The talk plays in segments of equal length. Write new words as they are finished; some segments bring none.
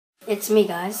It's me,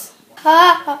 guys.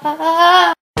 Ha ha ha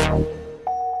ha.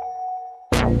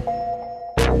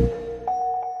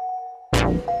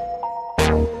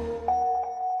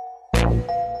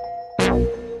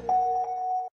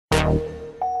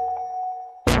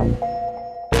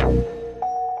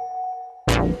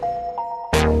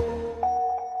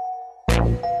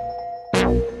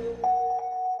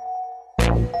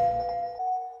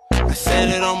 I said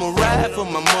that I'ma ride for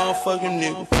my motherfucking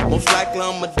nigga. Most likely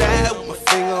I'ma die with my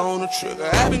finger on the trigger.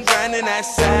 I've been grinding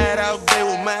outside out there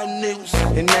with my niggas,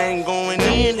 and I ain't going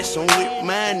in, that's on with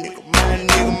my nigga. My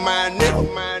nigga, my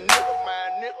nigga, my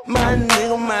nigga, my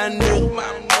nigga, my nigga, my nigga,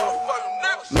 my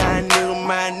nigga,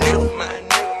 my nigga, my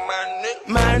nigga,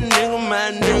 my nigga,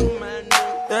 my nigga, my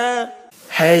nigga, yeah.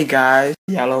 Hey guys,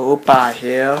 YellowOppa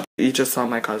here. You just saw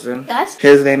my cousin. Guys?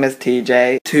 His name is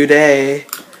TJ. Today,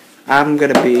 I'm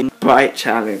gonna be Sprite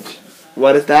challenge.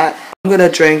 What is that? I'm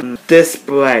gonna drink this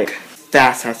Sprite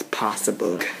fast as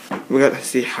possible. We're gonna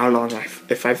see how long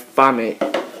if I vomit.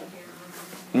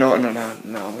 No.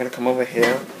 I'm gonna come over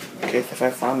here in case if I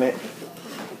vomit.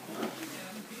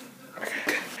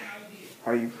 Okay.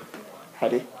 Are you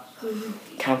ready?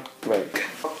 Count break.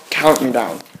 Count me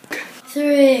down.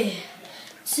 3,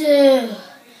 2,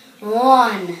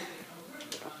 1.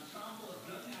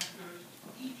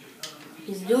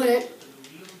 He's doing it.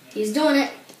 He's doing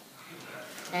it.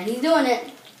 And he's doing it.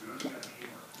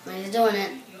 And he's doing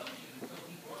it.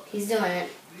 He's doing it.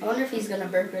 I wonder if he's gonna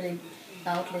burp really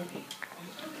loudly.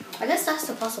 I guess that's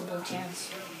a possible chance.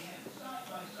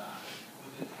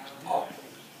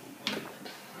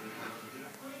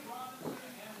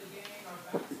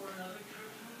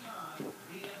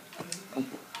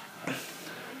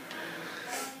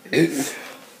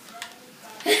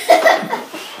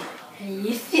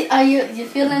 Are you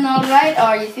feeling alright, or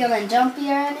are you feeling jumpy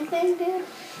or anything, dude?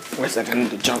 Wait a second, I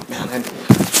need to jump, man.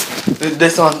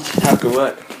 This one have to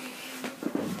work.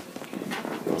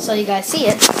 So you guys see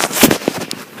it.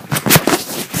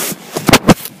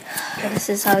 This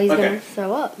is how he's gonna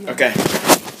throw up. Okay.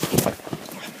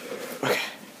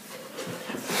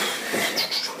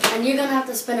 And you're gonna have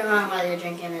to spin around while you're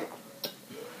drinking it.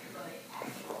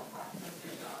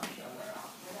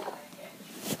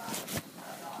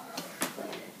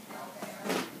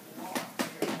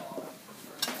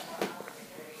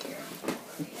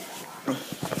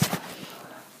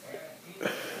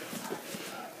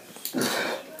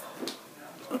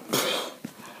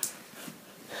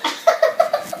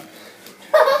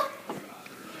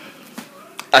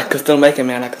 I could still make it,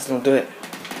 man. I could still do it.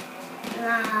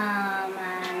 Nah,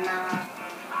 man, nah.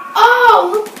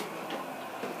 Oh!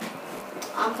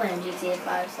 I'm playing GTA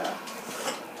 5, so.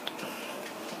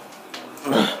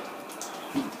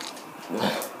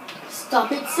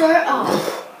 Stop it, sir. Oh.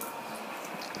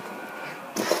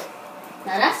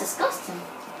 Now that's disgusting.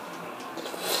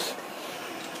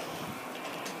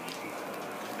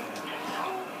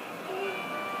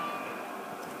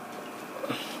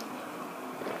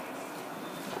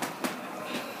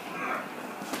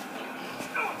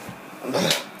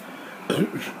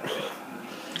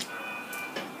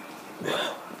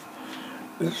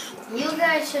 You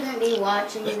guys shouldn't be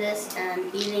watching this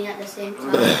and eating at the same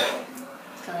time,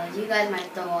 because you guys might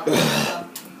throw up. So,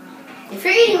 if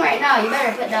you're eating right now, you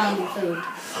better put down your food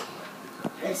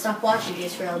and stop watching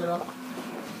this for a little.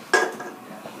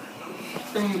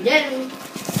 And then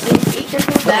eat your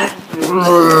food back.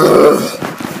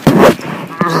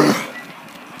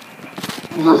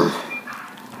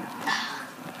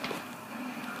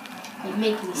 You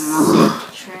make me sick,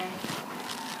 Trey.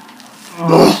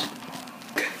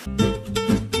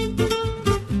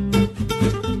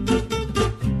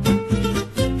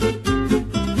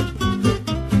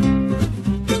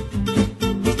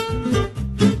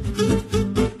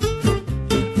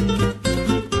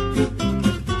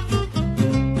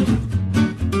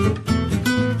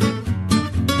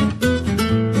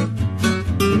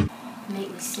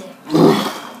 Make me sick.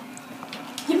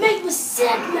 You make me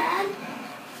sick, man.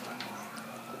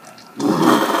 You're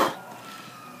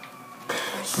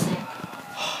sick. You're sick.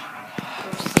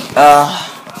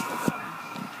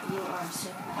 You are a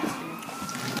sick bastard.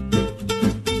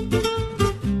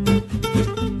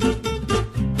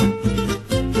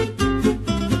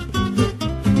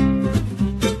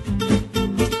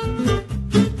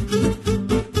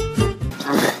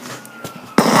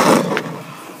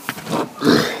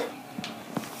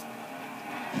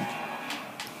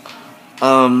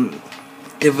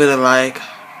 Give it a like,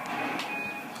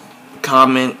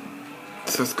 comment,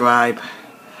 subscribe,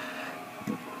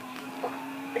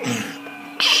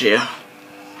 share.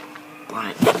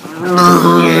 Bye.